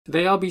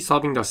Today I'll be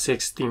solving the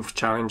 16th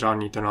challenge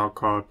on Ethernaut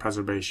called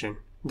Preservation.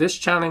 This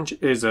challenge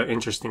is an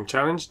interesting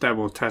challenge that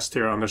will test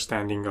your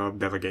understanding of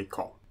delegate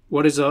call.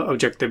 What is the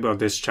objective of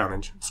this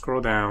challenge?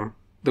 Scroll down.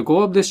 The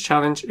goal of this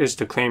challenge is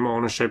to claim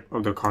ownership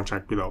of the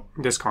contract below,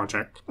 this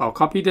contract. I'll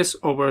copy this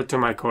over to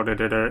my code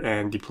editor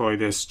and deploy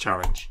this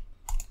challenge.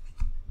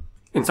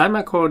 Inside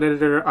my code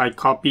editor, I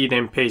copied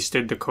and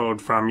pasted the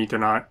code from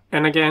Ethernaut.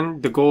 And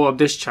again, the goal of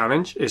this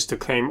challenge is to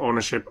claim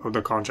ownership of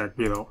the contract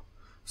below.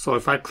 So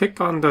if I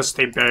click on the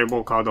state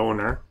variable called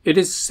owner, it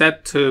is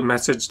set to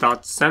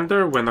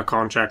message.sender when the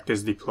contract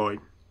is deployed.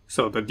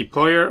 So the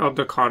deployer of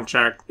the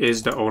contract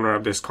is the owner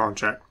of this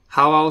contract.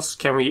 How else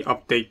can we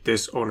update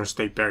this owner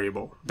state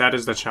variable? That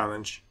is the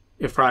challenge.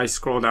 If I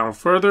scroll down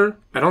further,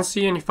 I don't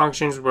see any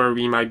functions where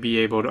we might be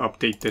able to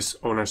update this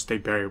owner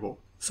state variable.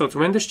 So to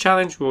win this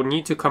challenge, we'll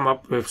need to come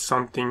up with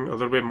something a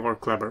little bit more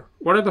clever.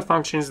 What are the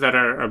functions that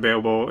are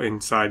available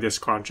inside this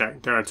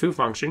contract? There are two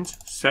functions,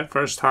 set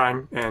first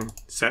time and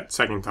set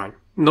second time.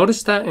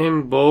 Notice that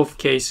in both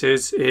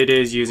cases, it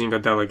is using a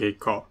delegate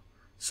call.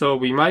 So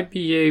we might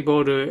be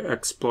able to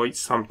exploit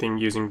something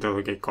using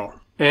delegate call.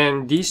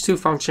 And these two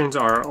functions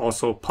are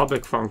also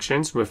public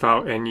functions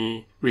without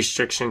any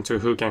restriction to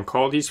who can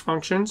call these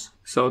functions.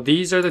 So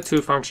these are the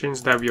two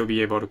functions that we'll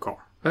be able to call.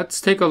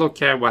 Let's take a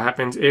look at what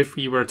happens if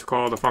we were to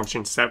call the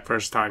function set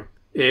first time.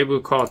 It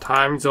will call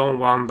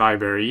timezone1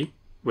 library,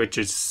 which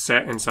is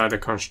set inside the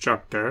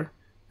constructor,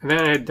 and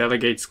then it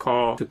delegates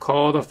call to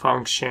call the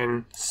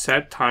function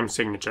set time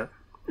signature.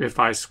 If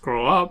I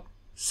scroll up,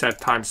 set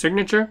time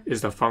signature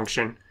is the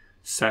function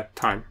set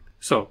time.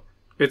 So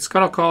it's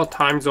gonna call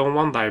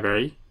timezone1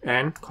 library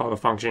and call the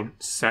function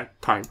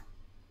set time.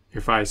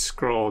 If I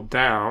scroll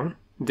down,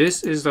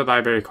 this is the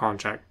library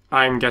contract.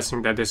 I'm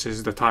guessing that this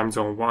is the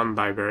timezone1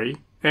 library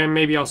and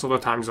maybe also the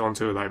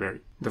timezone2 library.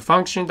 The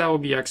function that will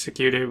be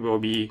executed will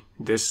be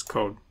this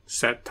code,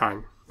 set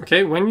time.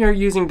 Okay, when you're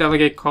using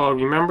delegate call,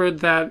 remember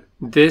that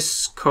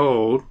this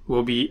code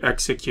will be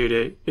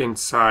executed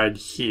inside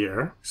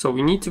here. So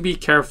we need to be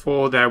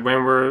careful that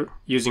when we're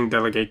using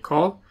delegate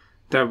call,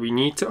 that we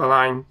need to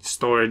align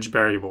storage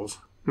variables.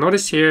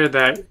 Notice here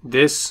that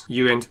this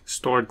uint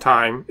stored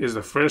time is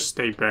the first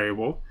state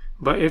variable,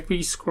 but if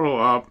we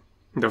scroll up,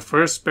 the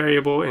first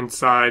variable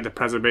inside the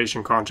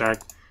preservation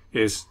contract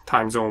is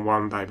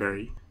timezone1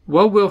 library.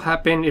 What will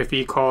happen if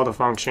we call the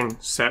function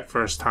set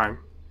first time?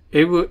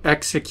 It will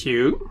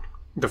execute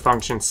the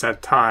function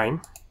set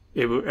time.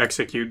 It will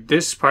execute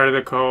this part of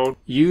the code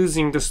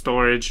using the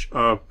storage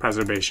of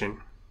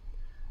preservation.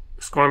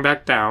 Scrolling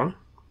back down,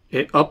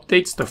 it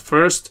updates the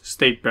first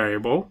state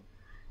variable,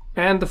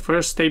 and the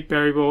first state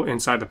variable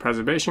inside the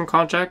preservation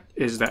contract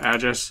is the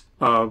address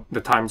of the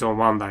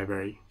timezone1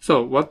 library.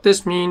 So what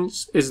this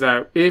means is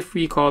that if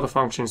we call the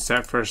function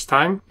set first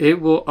time, it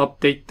will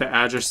update the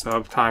address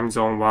of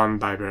timezone1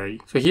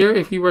 library. So here,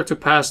 if we were to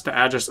pass the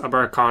address of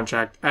our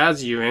contract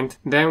as uint,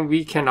 then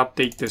we can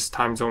update this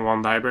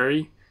timezone1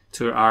 library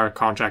to our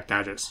contract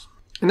address.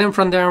 And then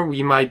from there,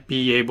 we might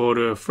be able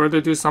to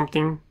further do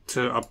something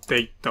to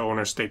update the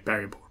owner state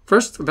variable.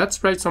 First,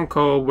 let's write some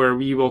code where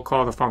we will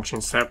call the function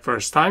set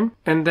first time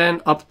and then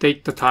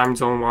update the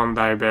timezone1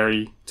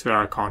 library to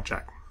our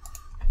contract.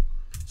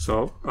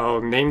 So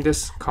I'll name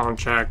this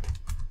contract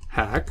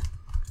hack,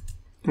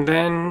 and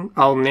then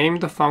I'll name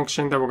the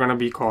function that we're going to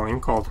be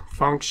calling called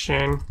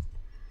function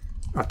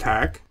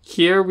attack.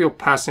 Here we'll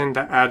pass in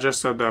the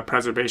address of the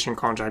preservation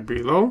contract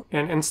below,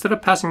 and instead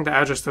of passing the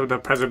address of the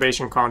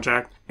preservation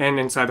contract and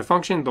inside the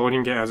function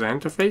loading it as an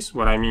interface,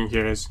 what I mean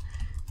here is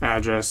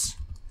address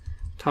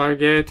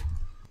target,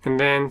 and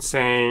then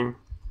saying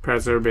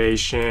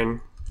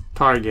preservation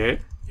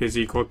target is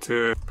equal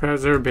to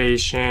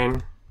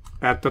preservation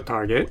at the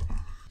target.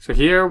 So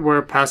here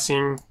we're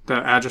passing the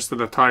address of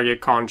the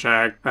target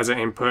contract as an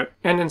input,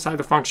 and inside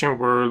the function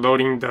we're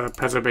loading the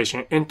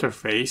preservation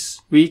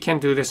interface. We can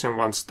do this in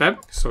one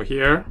step. So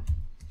here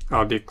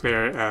I'll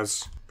declare it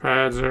as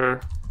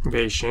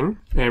preservation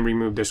and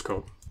remove this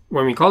code.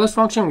 When we call this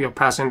function, we'll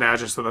pass in the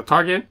address of the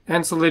target,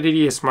 and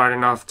Solidity is smart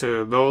enough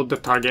to load the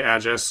target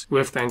address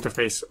with the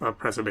interface of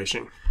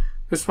preservation.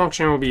 This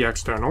function will be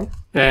external,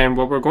 and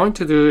what we're going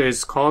to do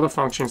is call the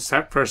function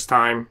set first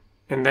time,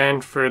 and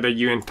then for the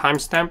uint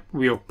timestamp,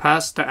 we'll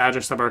pass the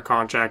address of our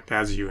contract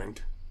as uint.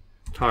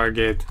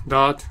 Target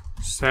dot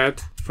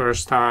set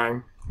first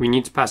time. We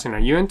need to pass in a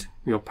uint.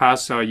 We'll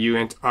pass a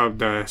uint of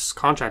this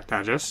contract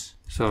address.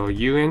 So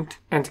uint,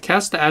 and to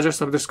cast the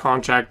address of this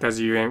contract as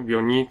uint,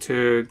 we'll need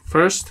to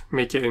first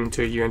make it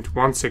into uint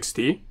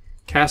 160,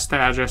 cast the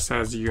address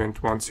as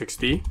uint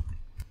 160,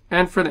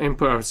 and for the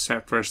input of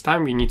set first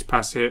time, we need to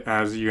pass it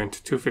as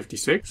uint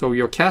 256. So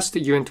we'll cast the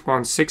uint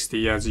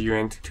 160 as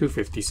uint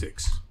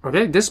 256.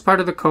 Okay, this part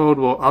of the code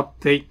will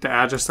update the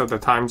address of the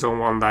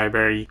timezone1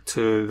 library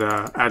to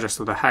the address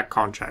of the hack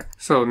contract.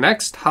 So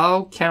next,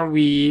 how can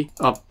we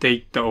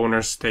update the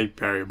owner state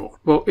variable?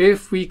 Well,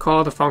 if we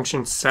call the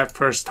function set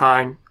first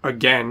time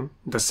again,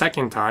 the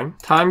second time,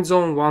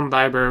 timezone1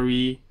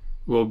 library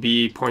will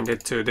be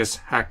pointed to this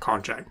hack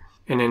contract.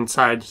 And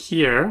inside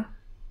here,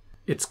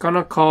 it's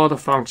gonna call the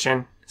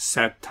function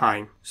set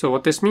time. So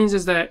what this means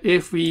is that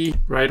if we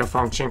write a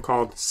function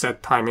called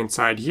set time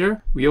inside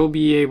here, we'll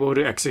be able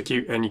to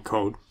execute any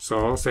code.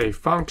 So I'll say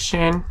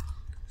function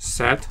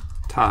set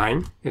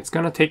time. It's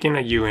going to take in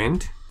a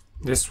uint.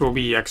 This will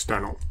be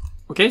external.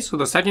 Okay, so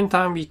the second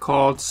time we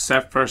called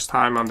set first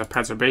time on the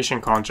preservation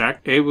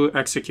contract, it will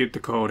execute the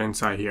code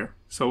inside here.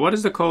 So what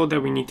is the code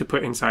that we need to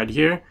put inside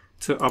here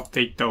to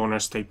update the owner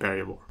state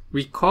variable?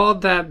 We call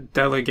that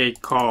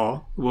delegate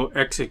call will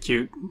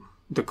execute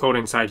the code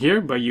inside here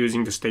by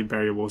using the state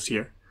variables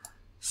here.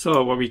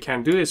 So what we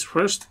can do is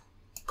first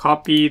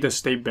copy the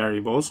state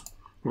variables.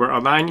 We're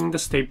aligning the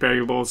state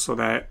variables so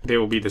that they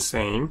will be the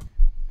same.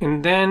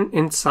 And then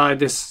inside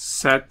this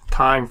set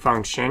time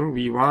function,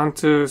 we want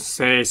to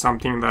say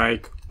something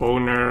like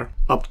owner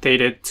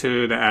updated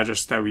to the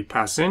address that we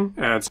pass in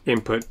as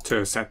input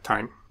to set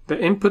time. The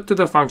input to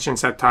the function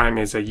set time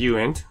is a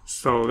uint.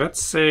 So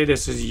let's say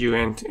this is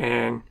uint,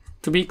 and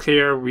to be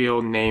clear,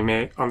 we'll name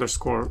it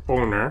underscore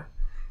owner.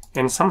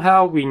 And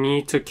somehow we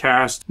need to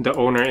cast the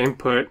owner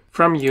input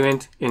from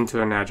uint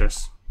into an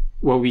address.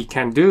 What we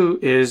can do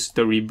is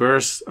the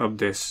reverse of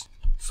this.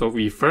 So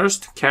we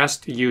first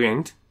cast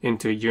uint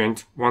into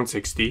uint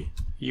 160,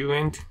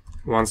 uint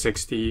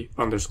 160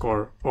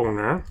 underscore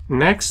owner.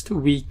 Next,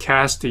 we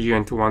cast the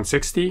uint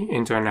 160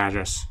 into an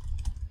address.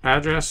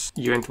 Address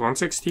uint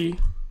 160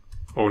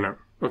 owner.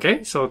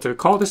 Okay, so to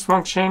call this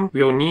function,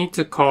 we'll need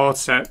to call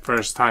set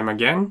first time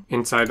again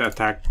inside the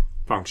attack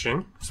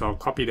function. So I'll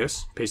copy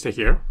this, paste it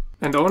here.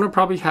 And the owner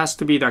probably has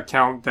to be the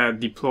account that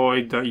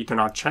deployed the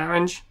Ethernaut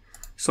challenge.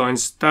 So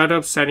instead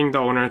of setting the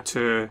owner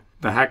to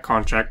the hack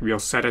contract, we'll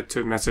set it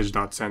to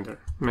message.sender.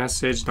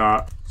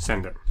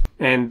 Message.sender.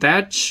 And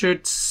that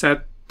should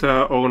set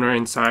the owner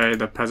inside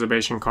the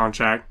preservation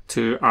contract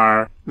to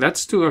our,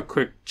 let's do a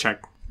quick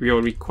check.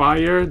 We'll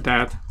require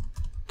that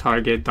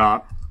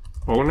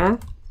target.owner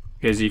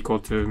is equal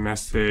to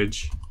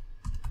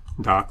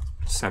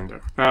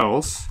message.sender.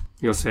 Else,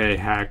 you'll say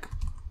hack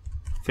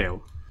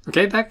failed.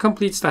 Okay, that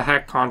completes the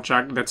hack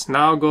contract. Let's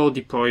now go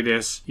deploy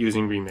this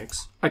using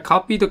Remix. I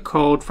copied the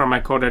code from my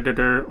code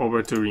editor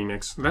over to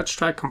Remix. Let's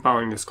try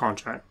compiling this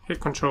contract. Hit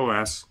Ctrl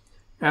S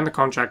and the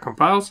contract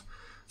compiles.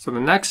 So the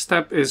next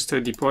step is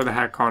to deploy the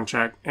hack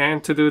contract.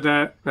 And to do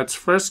that, let's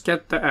first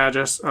get the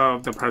address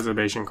of the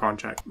preservation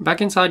contract.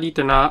 Back inside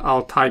Ethernaut,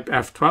 I'll type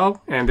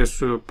F12 and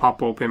this will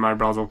pop open my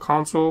browser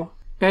console.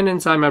 And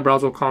inside my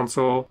browser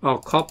console, I'll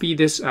copy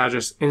this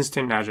address,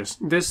 instant address.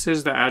 This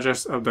is the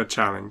address of the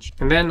challenge.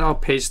 And then I'll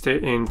paste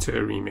it into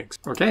Remix.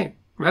 Okay,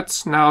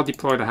 let's now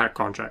deploy the hack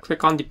contract.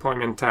 Click on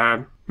Deployment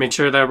tab. Make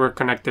sure that we're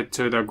connected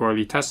to the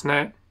Goerli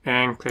testnet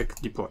and click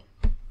Deploy.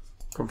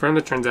 Confirm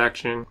the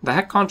transaction. The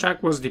hack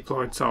contract was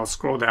deployed, so I'll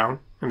scroll down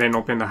and then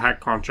open the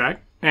hack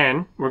contract.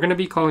 And we're going to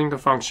be calling the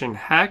function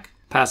hack,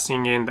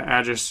 passing in the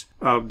address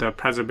of the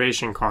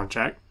preservation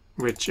contract,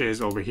 which is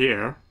over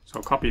here. So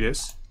I'll copy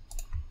this,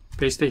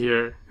 paste it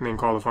here, and then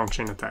call the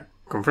function attack.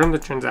 Confirm the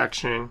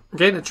transaction.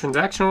 Okay, the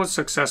transaction was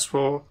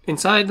successful.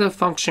 Inside the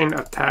function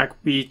attack,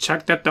 we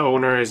check that the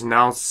owner is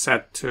now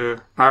set to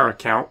our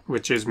account,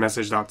 which is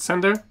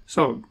message.sender.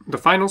 So the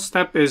final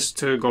step is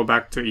to go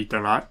back to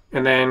Ethernaut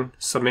and then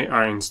submit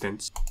our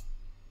instance.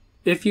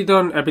 If you've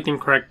done everything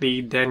correctly,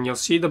 then you'll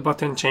see the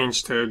button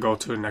change to go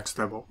to next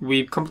level.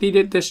 We've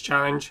completed this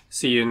challenge.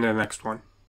 See you in the next one.